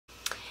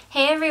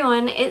Hey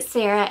everyone, it's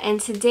Sarah,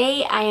 and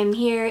today I am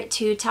here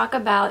to talk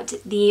about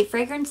the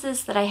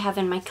fragrances that I have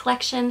in my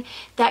collection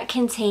that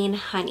contain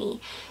honey.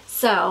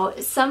 So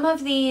some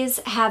of these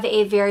have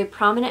a very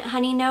prominent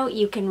honey note.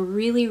 You can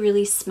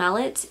really smell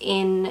it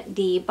in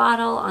the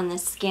bottle, on the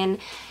skin.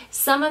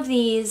 Some of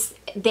these,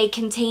 they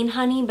contain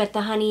honey, but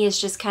the honey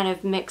is just kind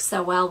of mixed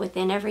so well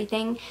within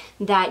everything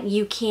that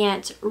you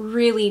can't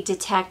really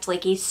detect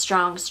like a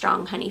strong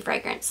honey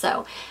fragrance.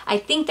 So I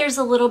think there's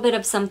a little bit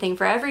of something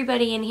for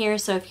everybody in here.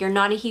 So if you're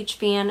not a huge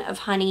fan of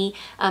honey,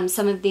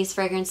 some of these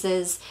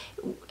fragrances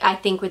I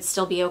think would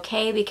still be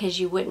okay because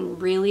you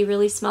wouldn't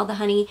really smell the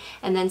honey.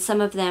 And then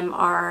some of them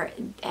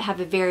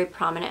have a very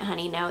prominent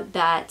honey note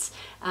that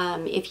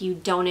if you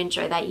don't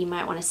enjoy that, you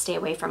might want to stay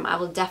away from. I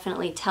will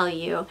definitely tell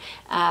you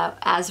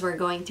as we're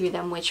going through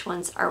them which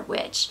ones are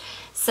which.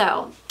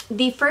 So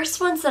the first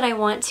ones that I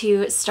want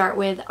to start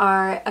with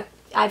are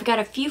I've got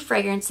a few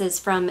fragrances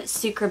from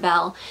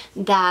Sucreabielle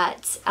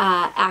that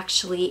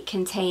actually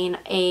contain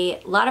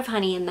a lot of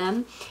honey in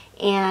them.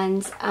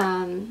 And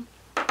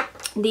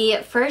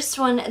the first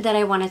one that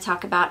I want to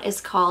talk about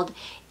is called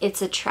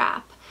It's a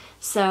Trap.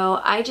 So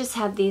I just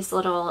have these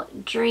little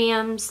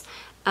drams.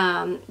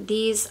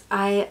 These,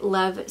 I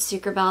love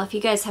Sucreabielle. If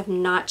you guys have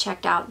not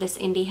checked out this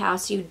indie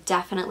house, you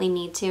definitely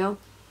need to.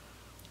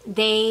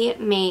 They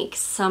make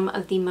some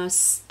of the most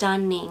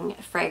stunning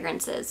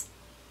fragrances.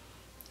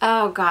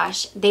 Oh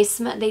gosh, they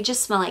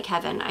just smell like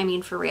heaven. I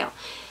mean, for real.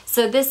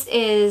 So this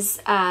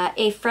is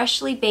a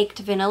freshly baked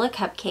vanilla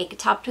cupcake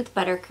topped with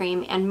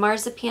buttercream and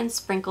marzipan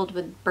sprinkled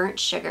with burnt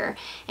sugar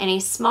and a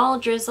small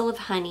drizzle of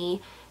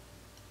honey.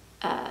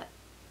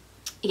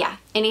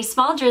 And a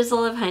small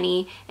drizzle of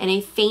honey and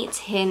a faint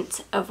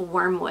hint of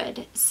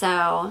wormwood.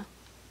 So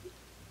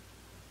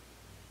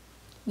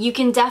you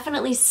can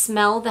definitely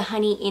smell the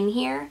honey in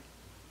here,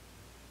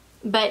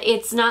 but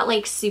it's not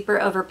like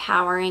super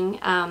overpowering.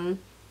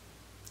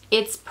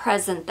 It's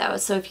present though,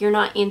 so if you're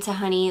not into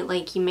honey,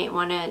 like, you might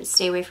want to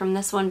stay away from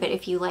this one, but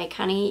if you like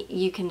honey,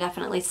 you can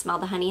definitely smell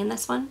the honey in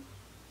this one.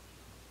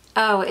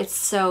 Oh, it's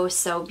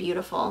so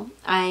beautiful.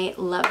 I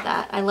love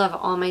that. I love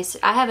all my,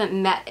 I haven't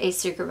met a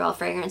Sucreabielle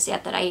fragrance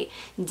yet that I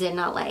did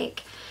not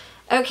like.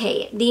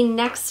 Okay, the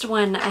next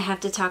one I have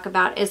to talk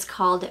about is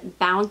called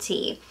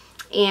Bounty,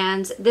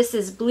 and this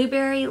is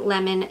blueberry,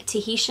 lemon,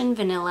 Tahitian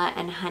vanilla,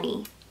 and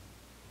honey.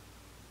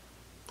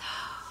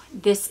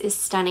 This is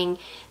stunning.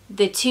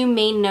 The two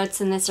main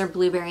notes in this are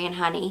blueberry and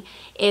honey.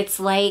 It's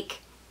like,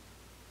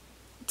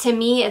 to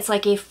me, it's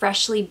like a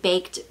freshly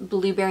baked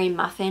blueberry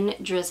muffin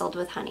drizzled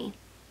with honey.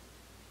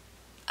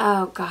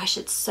 Oh gosh,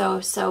 it's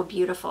so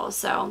beautiful.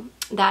 So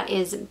that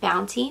is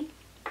Bounty.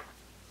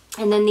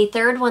 And then the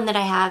third one that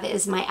I have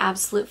is my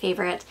absolute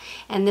favorite,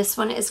 and this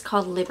one is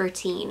called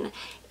Libertine.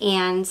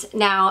 And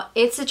now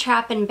It's a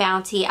Trap and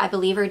Bounty, I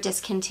believe, are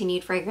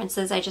discontinued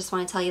fragrances. I just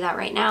want to tell you that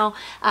right now.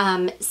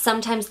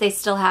 Sometimes they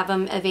still have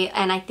them available,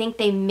 and I think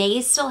they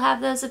may still have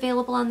those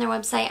available on their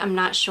website. I'm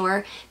not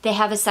sure. They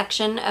have a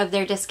section of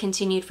their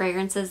discontinued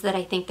fragrances that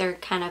I think they're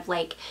kind of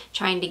like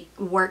trying to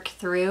work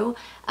through.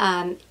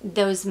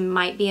 Those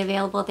might be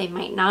available, they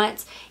might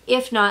not.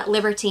 If not,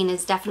 Libertine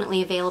is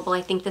definitely available.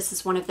 I think this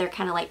is one of their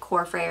kind of like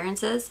core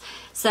fragrances.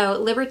 So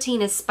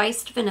Libertine is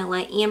spiced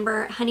vanilla,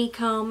 amber,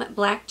 honeycomb,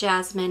 black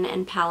jasmine,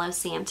 and Palo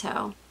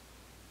Santo.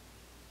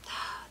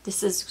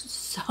 This is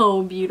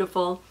so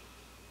beautiful.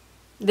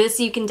 This,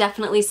 you can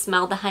definitely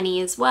smell the honey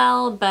as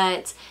well,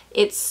 but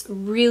it's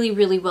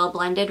really well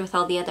blended with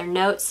all the other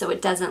notes, so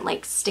it doesn't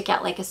like stick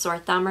out like a sore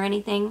thumb or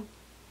anything.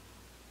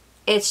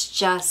 It's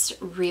just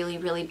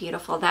really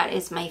beautiful. That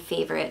is my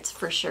favorite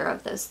for sure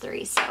of those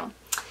three. So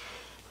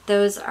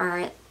those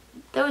are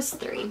those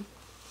three.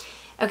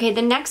 Okay,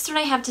 the next one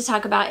I have to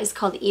talk about is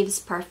called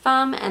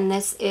Eves-Parfum, and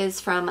this is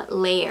from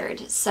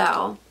Layered.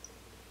 So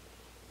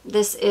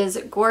this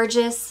is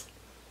gorgeous.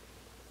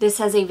 This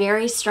has a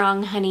very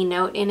strong honey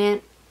note in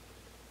it.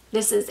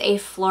 This is a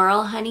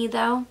floral honey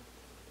though,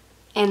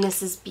 and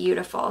this is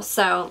beautiful.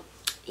 So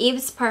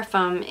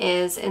Eves-Parfum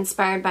is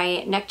inspired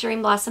by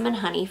Nectarine Blossom and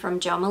Honey from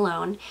Jo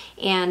Malone,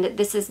 and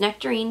this is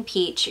nectarine,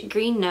 peach,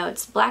 green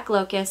notes, black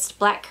locust,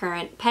 black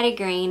currant,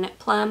 petitgrain,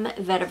 plum,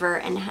 vetiver,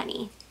 and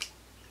honey.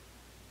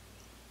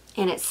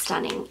 And it's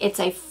stunning.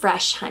 It's a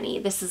fresh honey.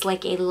 This is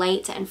like a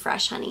light and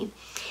fresh honey.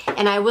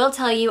 And I will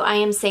tell you, I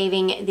am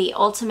saving the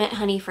ultimate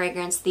honey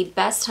fragrance, the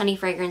best honey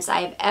fragrance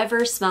I've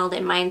ever smelled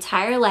in my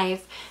entire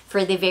life,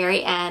 for the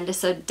very end.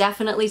 So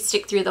definitely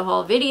stick through the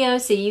whole video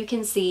so you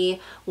can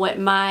see what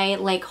my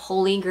like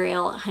holy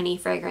grail honey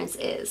fragrance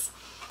is.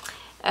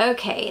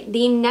 Okay,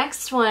 the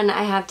next one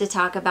I have to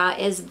talk about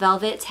is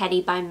Velvet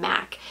Teddy by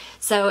MAC.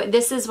 So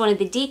this is one of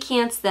the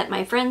decants that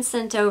my friend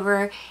sent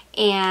over,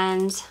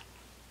 and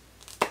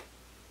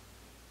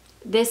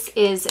this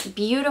is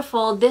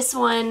beautiful. This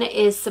one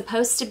is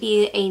supposed to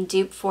be a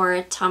dupe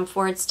for Tom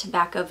Ford's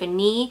Tobacco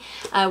Vanille,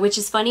 which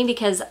is funny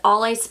because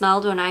all I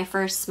smelled when I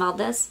first smelled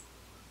this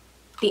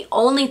The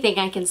only thing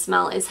I can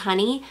smell is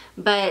honey,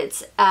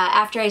 but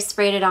after I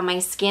sprayed it on my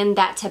skin,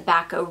 that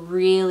tobacco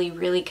really,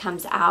 really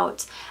comes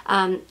out.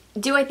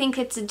 Do I think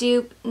it's a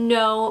dupe?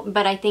 No,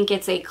 but I think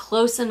it's a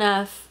close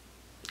enough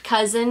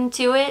cousin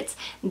to it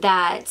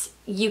that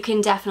you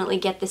can definitely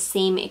get the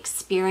same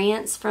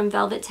experience from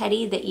Velvet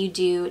Teddy that you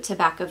do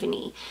Tobacco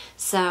Vanille.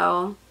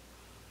 So,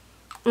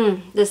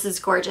 this is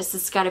gorgeous.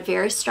 It's got a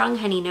very strong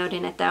honey note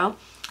in it though.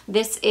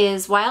 This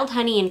is wild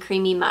honey and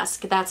creamy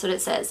musk. That's what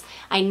it says.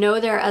 I know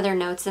there are other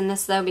notes in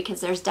this though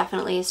because there's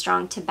definitely a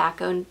strong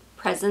tobacco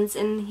presence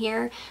in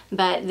here,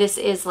 but this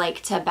is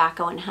like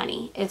tobacco and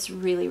honey. It's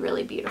really,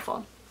 really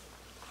beautiful.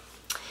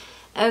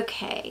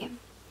 Okay.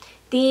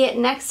 The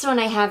next one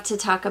I have to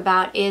talk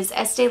about is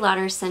Estee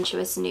Lauder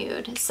Sensuous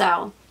Nude.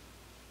 So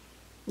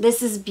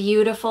this is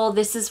beautiful.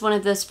 This is one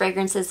of those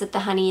fragrances that the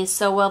honey is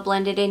so well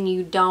blended in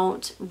you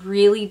don't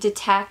really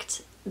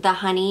detect the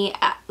honey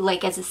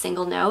like as a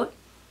single note.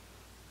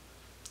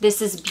 This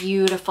is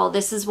beautiful.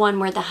 This is one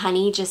where the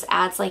honey just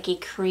adds like a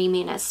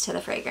creaminess to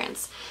the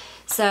fragrance.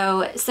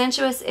 So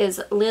Sensuous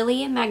is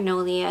lily,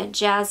 magnolia,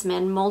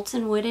 jasmine,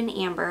 molten wood and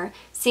amber,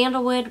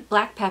 sandalwood,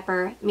 black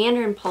pepper,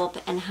 mandarin pulp,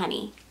 and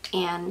honey.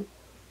 And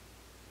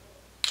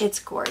it's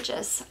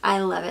gorgeous. I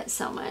love it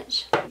so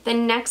much. The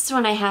next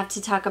one I have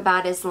to talk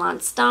about is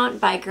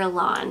L'instant by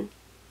Guerlain.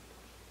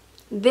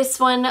 This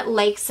one,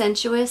 like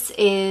Sensuous,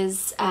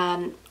 is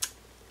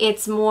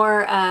it's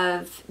more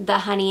of the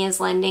honey is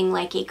lending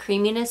like a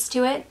creaminess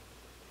to it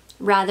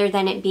rather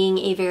than it being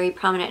a very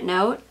prominent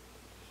note.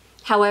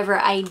 However,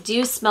 I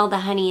do smell the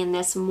honey in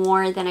this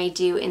more than I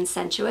do in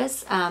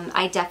Sensuous.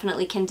 I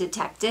definitely can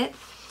detect it.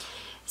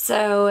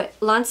 So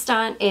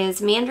L'instant is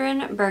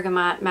mandarin,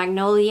 bergamot,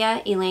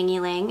 magnolia, ylang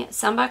ylang,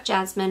 sambac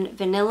jasmine,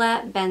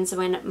 vanilla,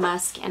 benzoin,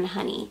 musk, and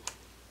honey.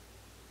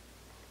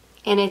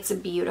 And it's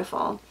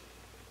beautiful.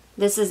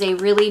 This is a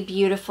really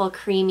beautiful,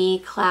 creamy,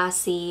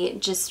 classy,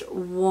 just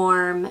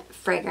warm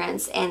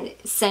fragrance. And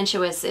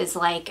Sensuous is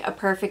like a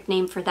perfect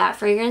name for that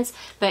fragrance,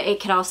 but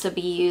it could also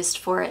be used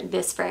for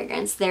this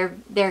fragrance.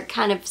 They're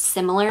kind of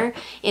similar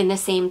in the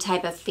same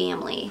type of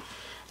family.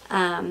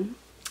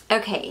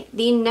 Okay,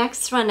 the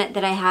next one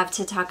that I have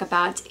to talk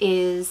about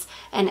is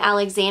an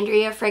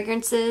Alexandria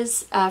fragrance,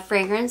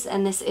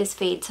 and this is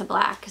Fade to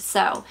Black.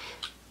 So,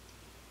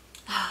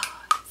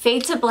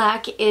 Fade to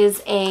Black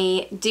is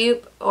a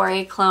dupe or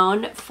a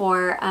clone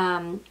for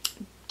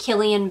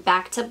Kilian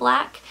Back to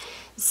Black.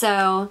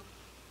 So,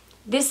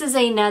 this is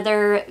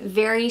another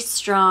very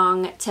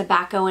strong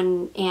tobacco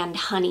and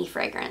honey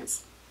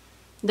fragrance.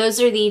 Those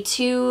are the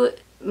two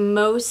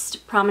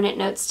most prominent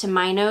notes to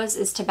my nose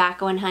is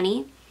tobacco and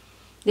honey.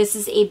 This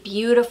is a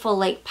beautiful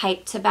like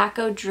pipe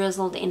tobacco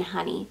drizzled in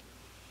honey.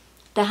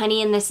 The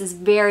honey in this is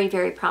very,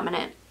 very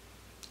prominent.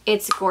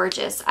 It's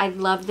gorgeous. I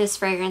love this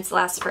fragrance. It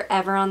lasts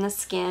forever on the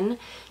skin.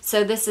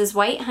 So this is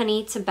white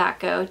honey,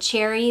 tobacco,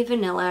 cherry,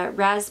 vanilla,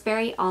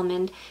 raspberry,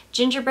 almond,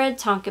 gingerbread,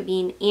 tonka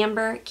bean,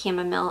 amber,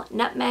 chamomile,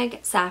 nutmeg,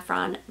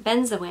 saffron,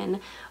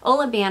 benzoin,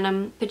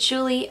 olibanum,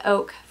 patchouli,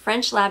 oak,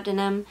 French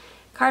labdanum,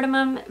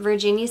 cardamom,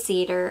 Virginia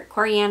cedar,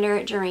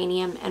 coriander,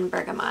 geranium, and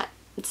bergamot.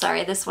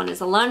 Sorry, this one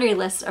is a laundry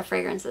list of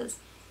fragrances,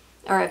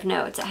 or of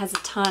notes. It has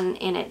a ton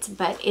in it,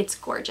 but it's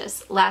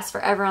gorgeous. Lasts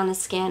forever on the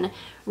skin.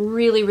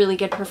 Really, really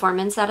good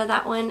performance out of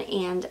that one,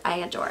 and I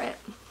adore it.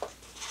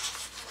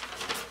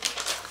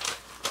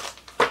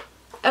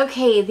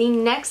 Okay, the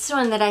next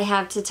one that I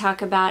have to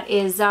talk about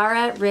is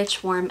Zara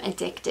Rich Warm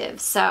Addictive.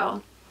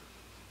 So,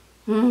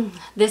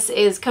 this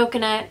is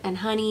coconut and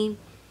honey.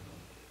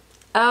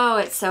 Oh,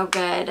 it's so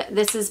good.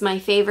 This is my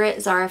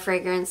favorite Zara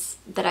fragrance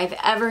that I've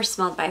ever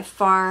smelled by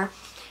far.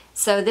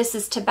 So this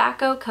is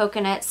tobacco,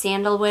 coconut,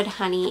 sandalwood,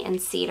 honey,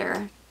 and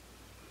cedar.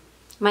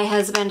 My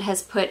husband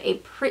has put a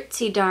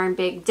pretty darn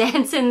big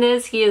dent in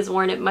this. He has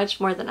worn it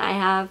much more than I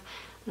have.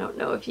 I don't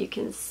know if you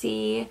can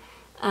see.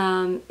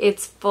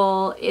 It's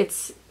full.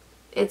 It's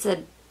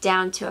a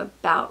down to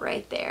about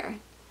right there.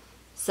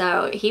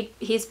 So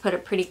he's put a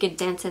pretty good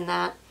dent in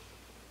that.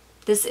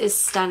 This is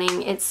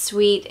stunning. It's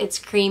sweet, it's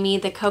creamy.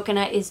 The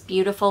coconut is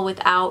beautiful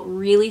without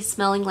really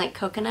smelling like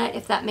coconut,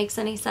 if that makes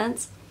any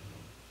sense.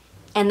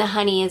 And the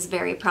honey is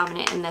very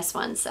prominent in this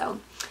one, so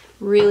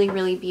really,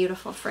 really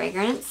beautiful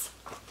fragrance.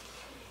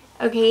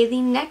 Okay,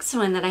 the next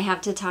one that I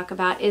have to talk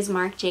about is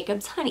Marc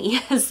Jacobs Honey.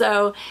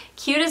 So,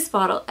 cutest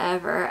bottle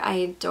ever. I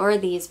adore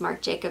these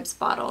Marc Jacobs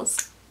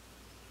bottles.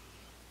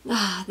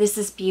 This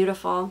is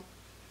beautiful.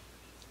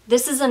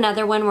 This is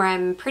another one where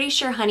I'm pretty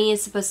sure honey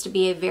is supposed to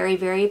be a very,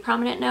 very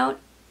prominent note.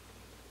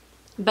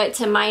 But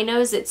to my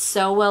nose, it's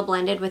so well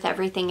blended with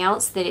everything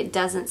else that it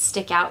doesn't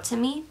stick out to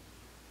me.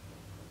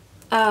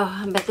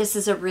 Oh, but this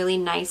is a really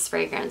nice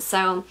fragrance.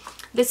 So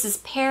this is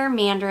pear,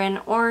 mandarin,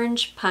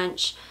 orange,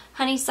 punch,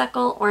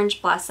 honeysuckle,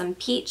 orange blossom,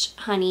 peach,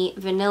 honey,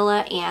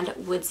 vanilla, and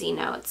woodsy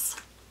notes.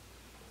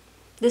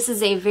 This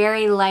is a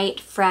very light,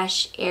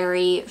 fresh,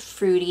 airy,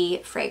 fruity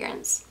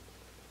fragrance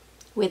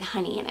with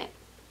honey in it.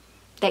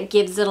 That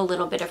gives it a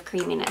little bit of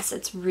creaminess.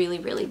 It's really,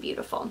 really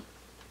beautiful.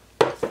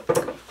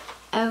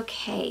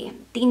 Okay,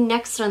 the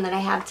next one that I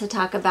have to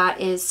talk about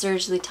is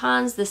Serge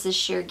Lutens. This is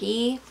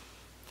Chergui,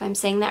 if I'm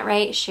saying that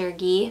right,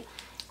 Chergui.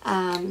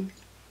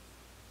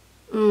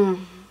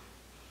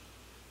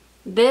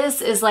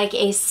 This is like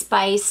a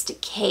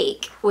spiced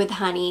cake with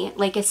honey,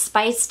 like a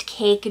spiced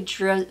cake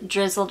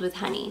drizzled with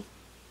honey.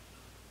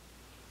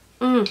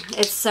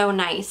 It's so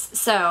nice.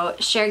 So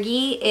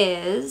Chergui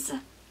is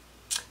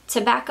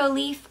tobacco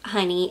leaf,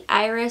 honey,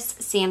 iris,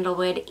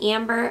 sandalwood,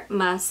 amber,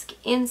 musk,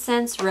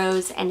 incense,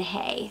 rose, and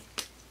hay.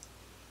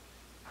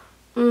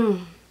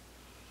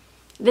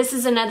 This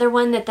is another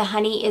one that the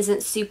honey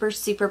isn't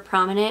super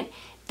prominent.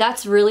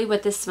 That's really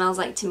what this smells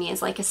like to me,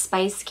 is like a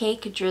spice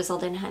cake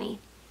drizzled in honey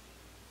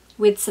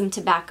with some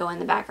tobacco in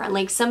the background.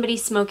 Like somebody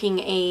smoking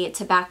a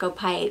tobacco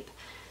pipe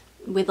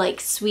with like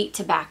sweet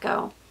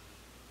tobacco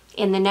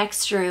in the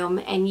next room,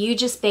 and you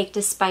just baked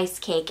a spice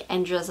cake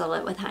and drizzle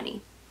it with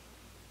honey.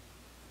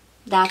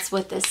 That's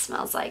what this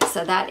smells like.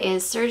 So that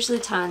is Serge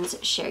Lutens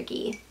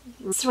Chergui.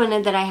 This one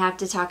that I have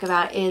to talk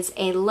about is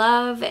a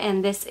love,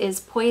 and this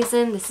is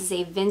Poison. This is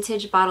a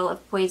vintage bottle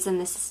of Poison.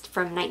 This is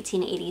from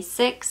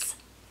 1986.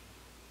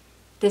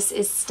 This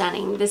is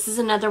stunning. This is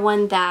another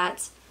one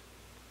that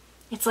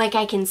it's like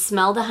I can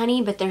smell the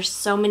honey, but there's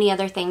so many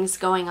other things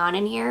going on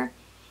in here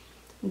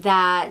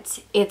that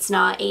it's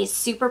not a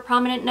super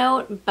prominent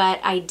note, but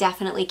I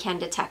definitely can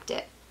detect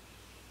it.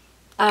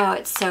 Oh,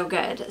 it's so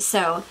good.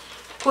 So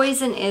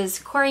Poison is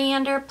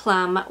coriander,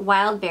 plum,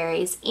 wild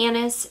berries,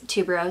 anise,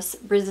 tuberose,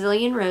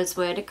 Brazilian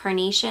rosewood,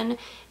 carnation,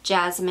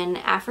 jasmine,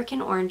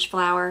 African orange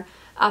flower,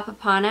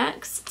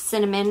 opoponax,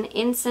 cinnamon,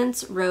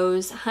 incense,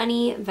 rose,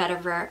 honey,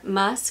 vetiver,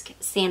 musk,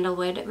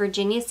 sandalwood,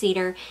 Virginia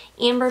cedar,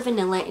 amber,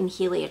 vanilla, and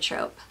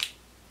heliotrope.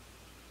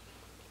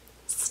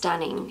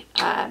 Stunning.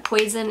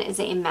 Poison is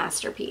a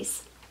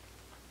masterpiece.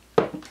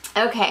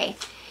 Okay.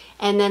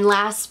 And then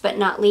last but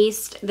not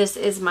least, this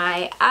is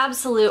my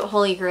absolute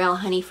holy grail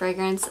honey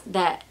fragrance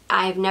that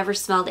I've never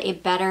smelled a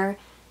better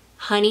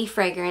honey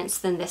fragrance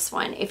than this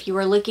one. If you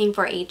are looking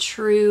for a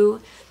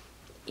true,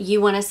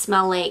 you want to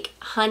smell like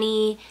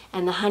honey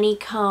and the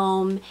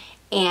honeycomb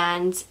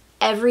and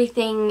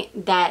everything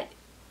that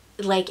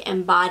like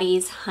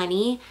embodies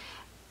honey,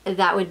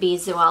 that would be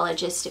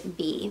Zoologist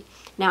Bee.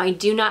 Now, I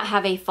do not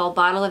have a full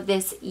bottle of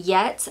this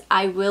yet.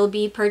 I will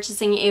be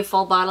purchasing a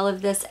full bottle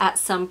of this at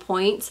some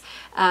point.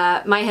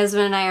 My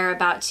husband and I are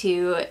about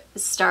to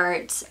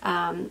start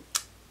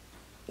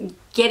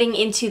getting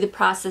into the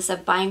process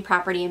of buying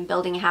property and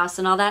building a house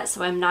and all that,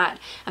 so I'm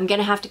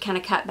gonna have to kind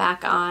of cut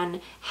back on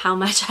how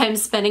much I'm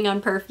spending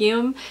on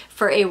perfume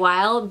for a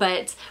while,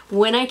 but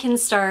when I can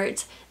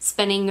start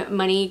spending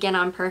money again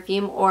on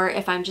perfume, or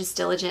if I'm just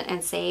diligent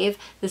and save,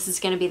 this is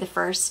gonna be the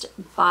first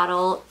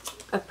bottle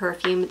of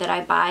perfume that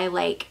I buy,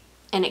 like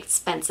an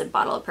expensive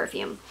bottle of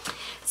perfume.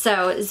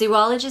 So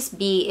Zoologist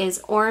Bee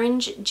is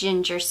orange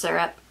ginger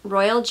syrup,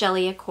 royal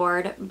jelly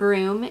accord,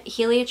 broom,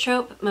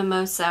 heliotrope,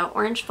 mimosa,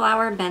 orange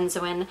flower,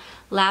 benzoin,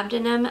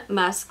 labdanum,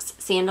 musks,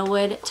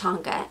 sandalwood,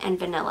 tonka, and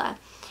vanilla.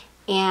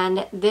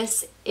 And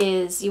this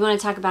is, you want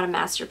to talk about a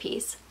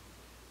masterpiece.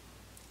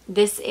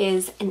 This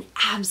is an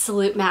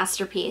absolute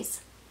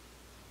masterpiece.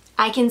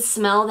 I can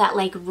smell that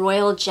like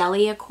royal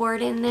jelly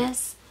accord in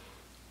this.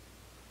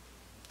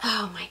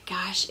 Oh my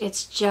gosh,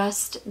 it's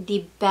just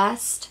the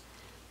best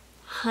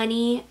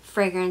honey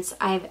fragrance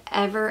I've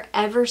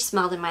ever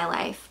smelled in my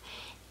life.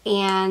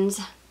 And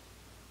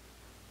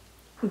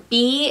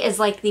bee is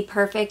like the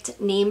perfect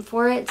name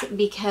for it,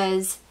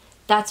 because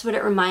that's what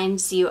it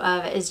reminds you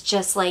of, is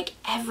just like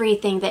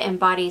everything that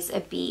embodies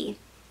a bee.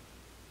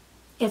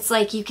 It's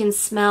like you can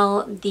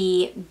smell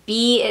the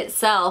bee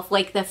itself,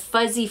 like the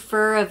fuzzy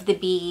fur of the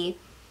bee,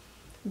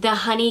 the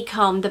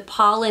honeycomb, the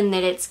pollen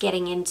that it's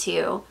getting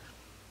into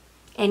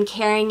and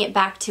carrying it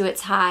back to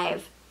its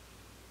hive,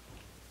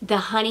 the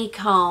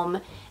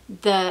honeycomb,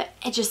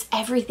 just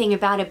everything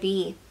about a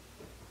bee.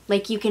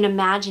 Like you can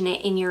imagine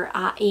it in your,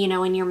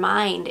 in your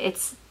mind.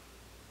 It's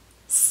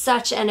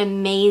such an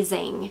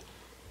amazing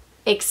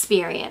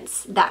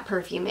experience, that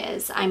perfume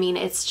is. I mean,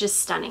 it's just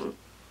stunning.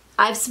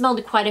 I've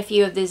smelled quite a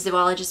few of the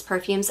Zoologist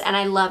perfumes and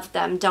I love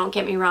them. Don't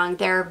get me wrong.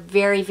 They're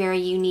very, very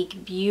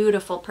unique,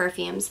 beautiful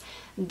perfumes.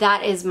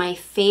 That is my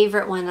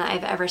favorite one that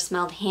I've ever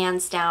smelled,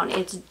 hands down.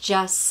 It's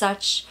just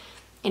such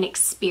an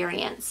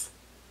experience.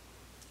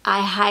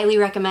 I highly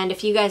recommend,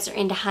 if you guys are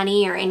into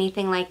honey or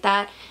anything like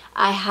that,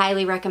 I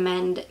highly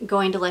recommend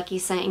going to Lucky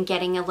Scent and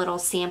getting a little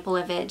sample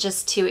of it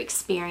just to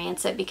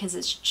experience it, because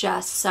it's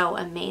just so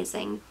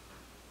amazing.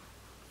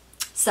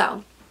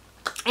 So,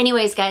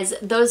 anyways guys,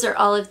 those are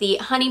all of the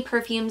honey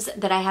perfumes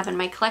that I have in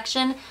my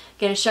collection. I'm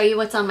going to show you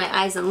what's on my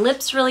eyes and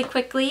lips really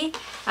quickly.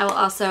 I will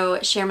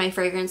also share my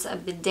fragrance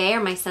of the day,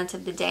 or my scent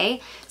of the day.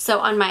 So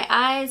on my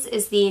eyes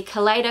is the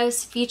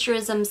Kaleidos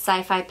Futurism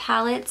Sci-Fi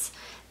Palette.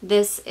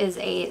 This is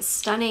a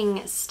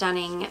stunning,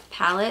 stunning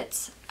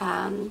palette.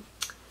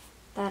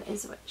 That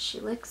is what she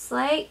looks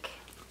like.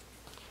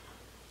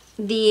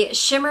 The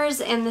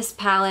shimmers in this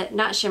palette,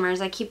 not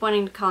shimmers, I keep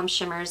wanting to call them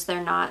shimmers,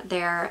 they're not,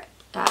 they're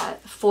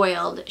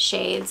foiled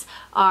shades,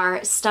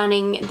 are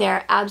stunning.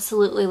 They're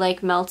absolutely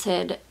like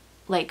melted,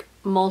 like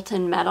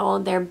molten metal.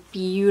 They're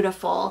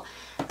beautiful.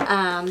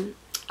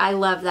 I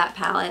love that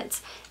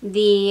palette.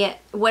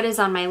 What is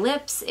on my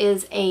lips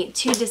is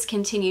two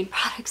discontinued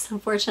products,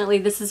 unfortunately.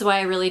 This is why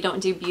I really don't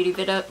do beauty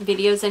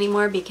videos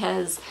anymore,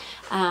 because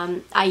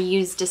I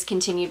use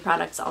discontinued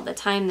products all the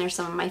time. They're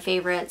some of my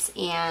favorites,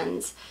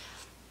 and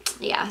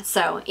yeah,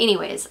 so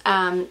anyways,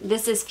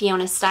 this is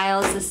Fiona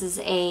Styles. This is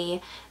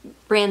a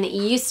brand that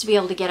you used to be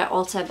able to get at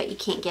Ulta, but you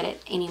can't get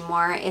it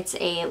anymore. It's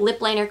a lip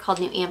liner called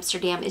New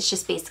Amsterdam. It's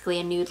just basically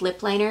a nude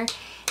lip liner.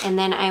 And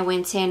then I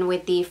went in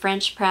with the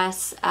French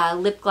Press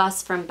lip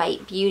gloss from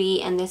Bite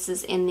Beauty, and this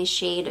is in the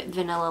shade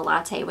Vanilla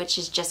Latte, which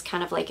is just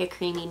kind of like a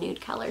creamy nude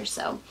color.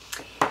 So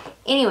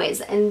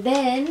anyways, and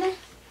then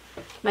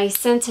my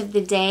scent of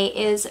the day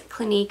is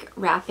Clinique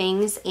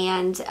Wrappings,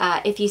 and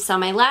if you saw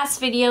my last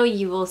video,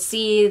 you will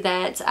see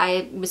that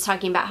I was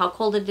talking about how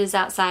cold it is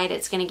outside.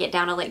 It's going to get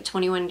down to like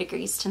 21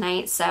 degrees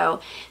tonight, so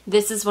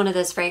this is one of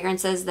those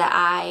fragrances that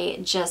I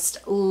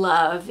just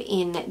love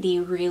in the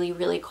really,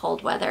 really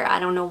cold weather. I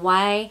don't know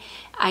why,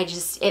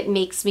 it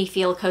makes me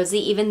feel cozy,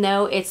 even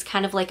though it's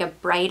kind of like a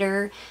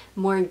brighter,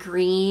 more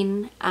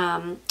green,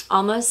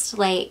 almost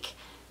like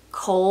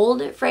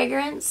cold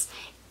fragrance.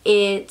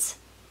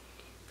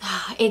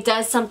 It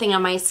does something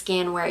on my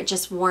skin where it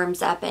just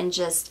warms up and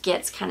just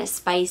gets kind of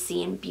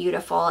spicy and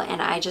beautiful,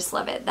 and I just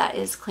love it. That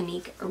is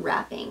Clinique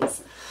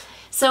Wrappings.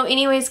 So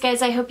anyways,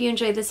 guys, I hope you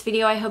enjoyed this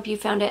video. I hope you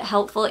found it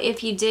helpful.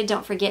 If you did,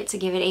 don't forget to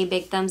give it a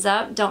big thumbs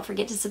up. Don't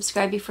forget to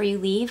subscribe before you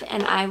leave,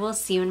 and I will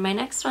see you in my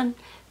next one.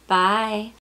 Bye!